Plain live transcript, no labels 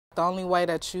The only way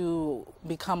that you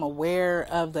become aware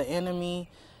of the enemy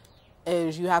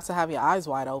is you have to have your eyes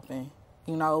wide open,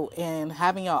 and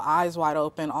having your eyes wide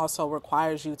open also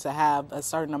requires you to have a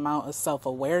certain amount of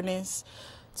self-awareness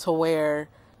to where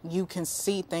you can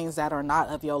see things that are not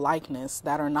of your likeness,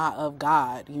 that are not of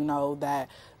God,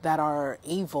 that are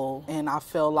evil. And I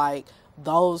feel like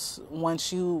those,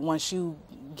 once you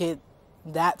get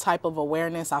that type of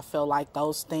awareness, I feel like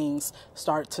those things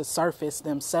start to surface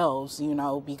themselves,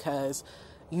 because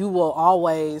you will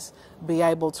always be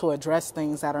able to address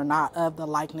things that are not of the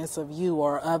likeness of you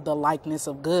or of the likeness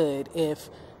of good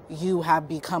if you have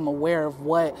become aware of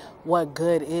what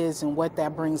good is and what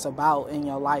that brings about in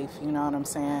your life, you know what I'm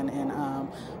saying? And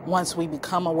once we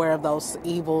become aware of those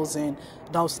evils and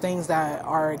those things that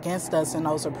are against us and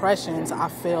those oppressions, I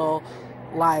feel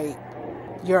like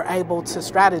you're able to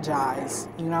strategize,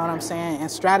 you know what I'm saying? And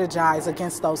strategize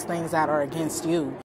against those things that are against you.